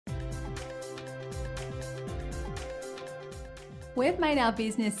We've made our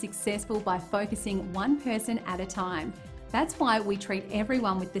business successful by focusing one person at a time. That's why we treat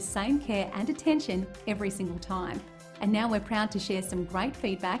everyone with the same care and attention every single time. And now we're proud to share some great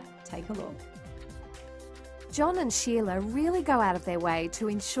feedback. Take a look. John and Sheila really go out of their way to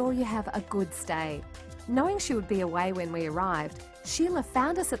ensure you have a good stay. Knowing she would be away when we arrived, Sheila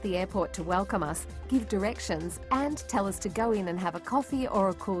found us at the airport to welcome us, give directions and tell us to go in and have a coffee or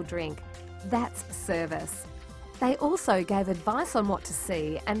a cool drink. That's service. They also gave advice on what to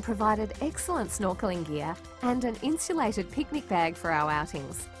see and provided excellent snorkeling gear and an insulated picnic bag for our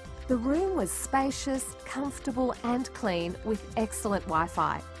outings. The room was spacious, comfortable and clean with excellent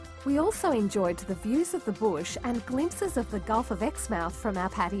Wi-Fi. We also enjoyed the views of the bush and glimpses of the Gulf of Exmouth from our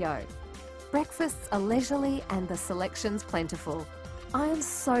patio. Breakfasts are leisurely and the selection's plentiful. I am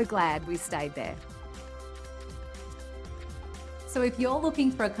so glad we stayed there. So if you're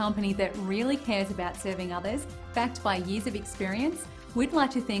looking for a company that really cares about serving others, backed by years of experience, we'd like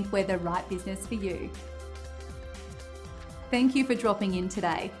to think we're the right business for you. Thank you for dropping in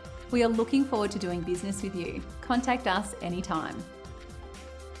today. We are looking forward to doing business with you. Contact us anytime.